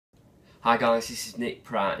Hi guys, this is Nick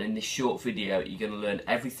Pratt, and in this short video you're going to learn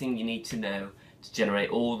everything you need to know to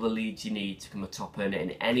generate all the leads you need to become a top earner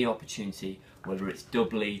in any opportunity, whether it's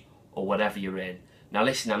Dubli or whatever you're in. Now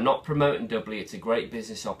listen, I'm not promoting Dubli, it's a great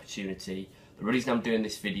business opportunity. The reason I'm doing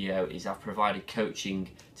this video is I've provided coaching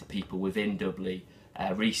to people within Dubli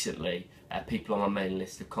recently. People on my mailing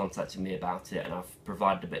list have contacted me about it and I've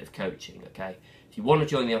provided a bit of coaching, okay? If you want to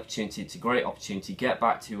join the opportunity, it's a great opportunity. Get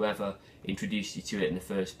back to whoever introduced you to it in the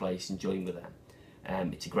first place and join with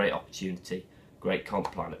them. It's a great opportunity, great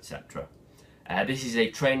comp plan, etc. This is a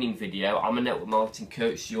training video. I'm a network marketing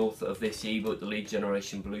coach, the author of this ebook, The Lead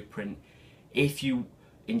Generation Blueprint. If you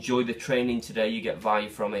enjoy the training today, you get value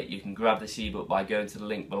from it, you can grab this ebook by going to the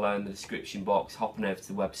link below in the description box, hopping over to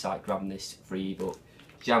the website, grabbing this free ebook.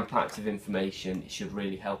 Jam-packed of information, it should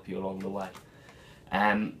really help you along the way.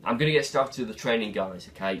 I'm going to get started with the training, guys,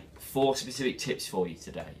 okay? 4 specific tips for you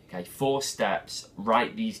today, okay? 4 steps,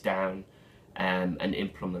 write these down and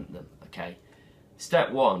implement them, okay?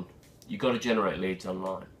 Step 1, you've got to generate leads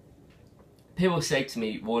online. People say to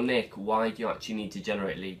me, well Nick, why do you actually need to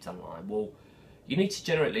generate leads online? Well, you need to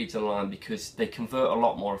generate leads online because they convert a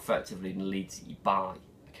lot more effectively than leads that you buy,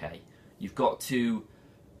 okay? You've got to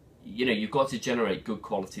generate good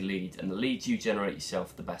quality leads, and the leads you generate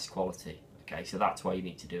yourself are the best quality. Okay, so that's why you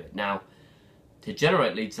need to do it. Now, to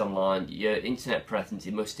generate leads online, your internet presence,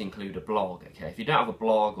 it must include a blog. Okay, if you don't have a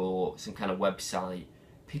blog or some kind of website,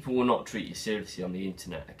 people will not treat you seriously on the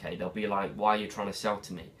internet. Okay, they'll be like, why are you trying to sell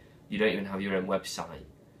to me? You don't even have your own website.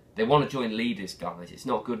 They want to join leaders, guys. It's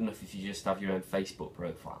not good enough if you just have your own Facebook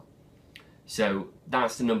profile. So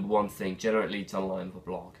that's the number 1 thing, generate leads online with a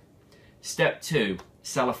blog. Step 2,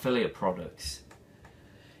 sell affiliate products.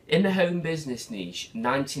 In the home business niche,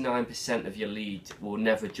 99% of your leads will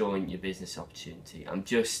never join your business opportunity. I'm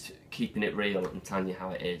just keeping it real and telling you how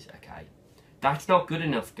it is, okay? That's not good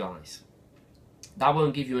enough, guys. That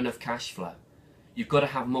won't give you enough cash flow. You've got to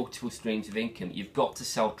have multiple streams of income. You've got to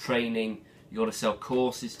sell training, you've got to sell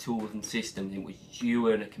courses, tools and systems in which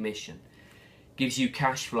you earn a commission. Gives you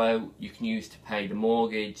cash flow you can use to pay the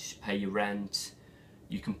mortgage, pay your rent.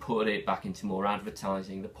 You can put it back into more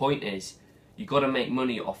advertising. The point is, you've got to make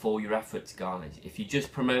money off all your efforts, guys. If you're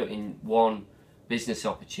just promoting one business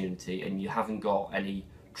opportunity and you haven't got any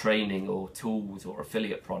training or tools or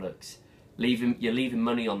affiliate products, you're leaving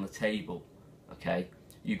money on the table, okay?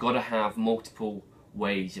 You've got to have multiple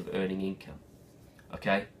ways of earning income,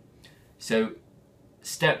 okay? So,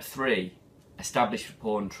 step 3, establish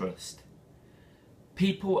rapport and trust.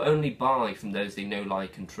 People only buy from those they know,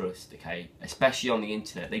 like and trust, okay? Especially on the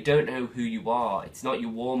internet. They don't know who you are. It's not your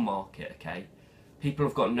warm market, okay? People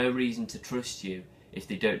have got no reason to trust you if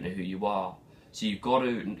they don't know who you are. So you've got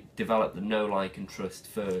to develop the know, like and trust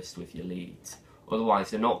first with your leads. Otherwise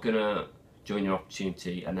they're not going to join your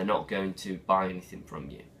opportunity and they're not going to buy anything from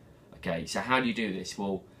you. Okay, so how do you do this?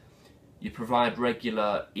 Well, you provide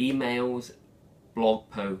regular emails, blog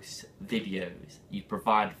posts, videos. You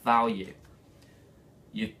provide value.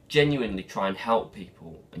 You genuinely try and help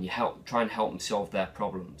people, and you try and help them solve their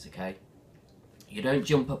problems, okay? You don't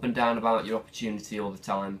jump up and down about your opportunity all the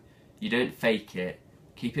time. You don't fake it.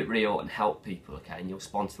 Keep it real and help people, okay? And you'll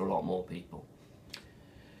sponsor a lot more people.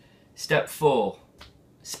 Step 4,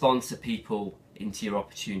 sponsor people into your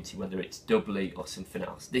opportunity, whether it's Dubli or something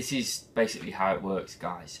else. This is basically how it works,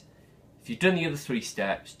 guys. If you've done the other 3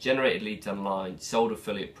 steps, generated leads online, sold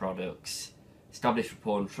affiliate products, establish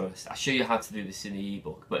rapport and trust. I'll show you how to do this in the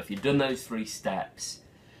ebook, but if you've done those 3 steps,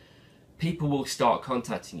 people will start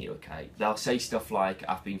contacting you, okay? They'll say stuff like,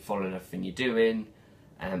 I've been following everything you're doing,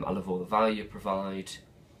 I love all the value you provide,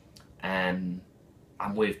 I'm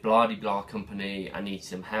with blah blah company, I need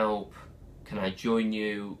some help, can I join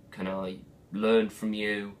you, can I learn from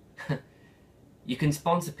you? You can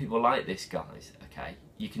sponsor people like this, guys, okay?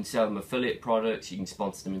 You can sell them affiliate products, you can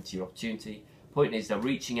sponsor them into your opportunity. Point is, they're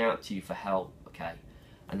reaching out to you for help, okay?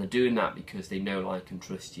 And they're doing that because they know, like and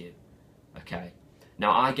trust you, okay?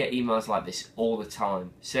 Now, I get emails like this all the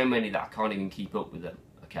time, so many that I can't even keep up with them,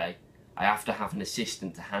 okay? I have to have an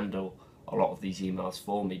assistant to handle a lot of these emails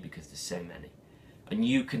for me because there's so many. And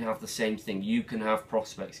you can have the same thing. You can have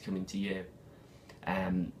prospects coming to you.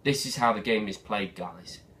 This is how the game is played,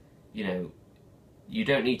 guys. You know, you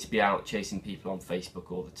don't need to be out chasing people on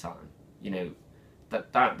Facebook all the time. You know,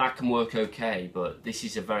 that can work okay, but this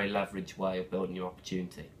is a very leveraged way of building your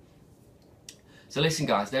opportunity. So listen,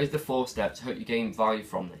 guys, those are the 4 steps. I hope you gain value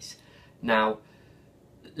from this. Now,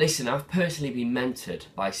 listen, I've personally been mentored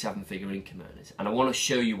by 7-figure income earners, and I want to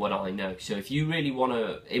show you what I know. So if you really want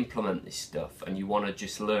to implement this stuff and you want to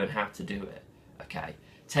just learn how to do it, okay,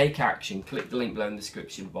 take action, click the link below in the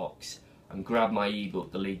description box. and grab my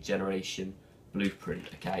ebook, The Lead Generation Blueprint.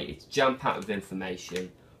 Okay, it's jam-packed with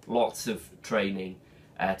information, lots of training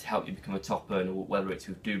to help you become a top earner, whether it's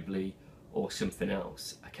with Dubli or something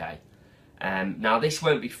else. Okay, now this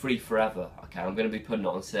won't be free forever. Okay, I'm going to be putting it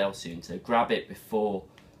on sale soon, so grab it before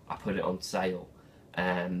I put it on sale.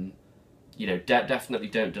 You know, definitely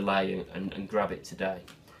don't delay and grab it today.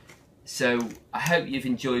 So I hope you've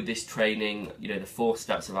enjoyed this training, you know, the 4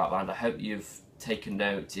 steps I've outlined. I hope you've taken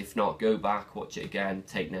notes. If not, go back, watch it again,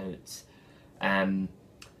 take notes. And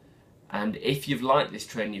if you've liked this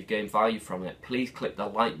training, you've gained value from it, please click the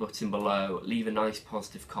like button below, leave a nice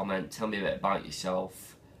positive comment, tell me a bit about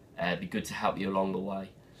yourself. It'd be good to help you along the way.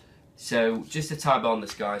 So just to tie on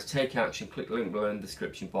this, guys, take action, click the link below in the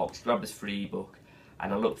description box, grab this free ebook,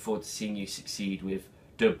 and I look forward to seeing you succeed with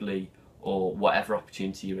Dubli or whatever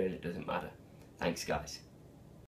opportunity you're in. It doesn't matter. Thanks, guys.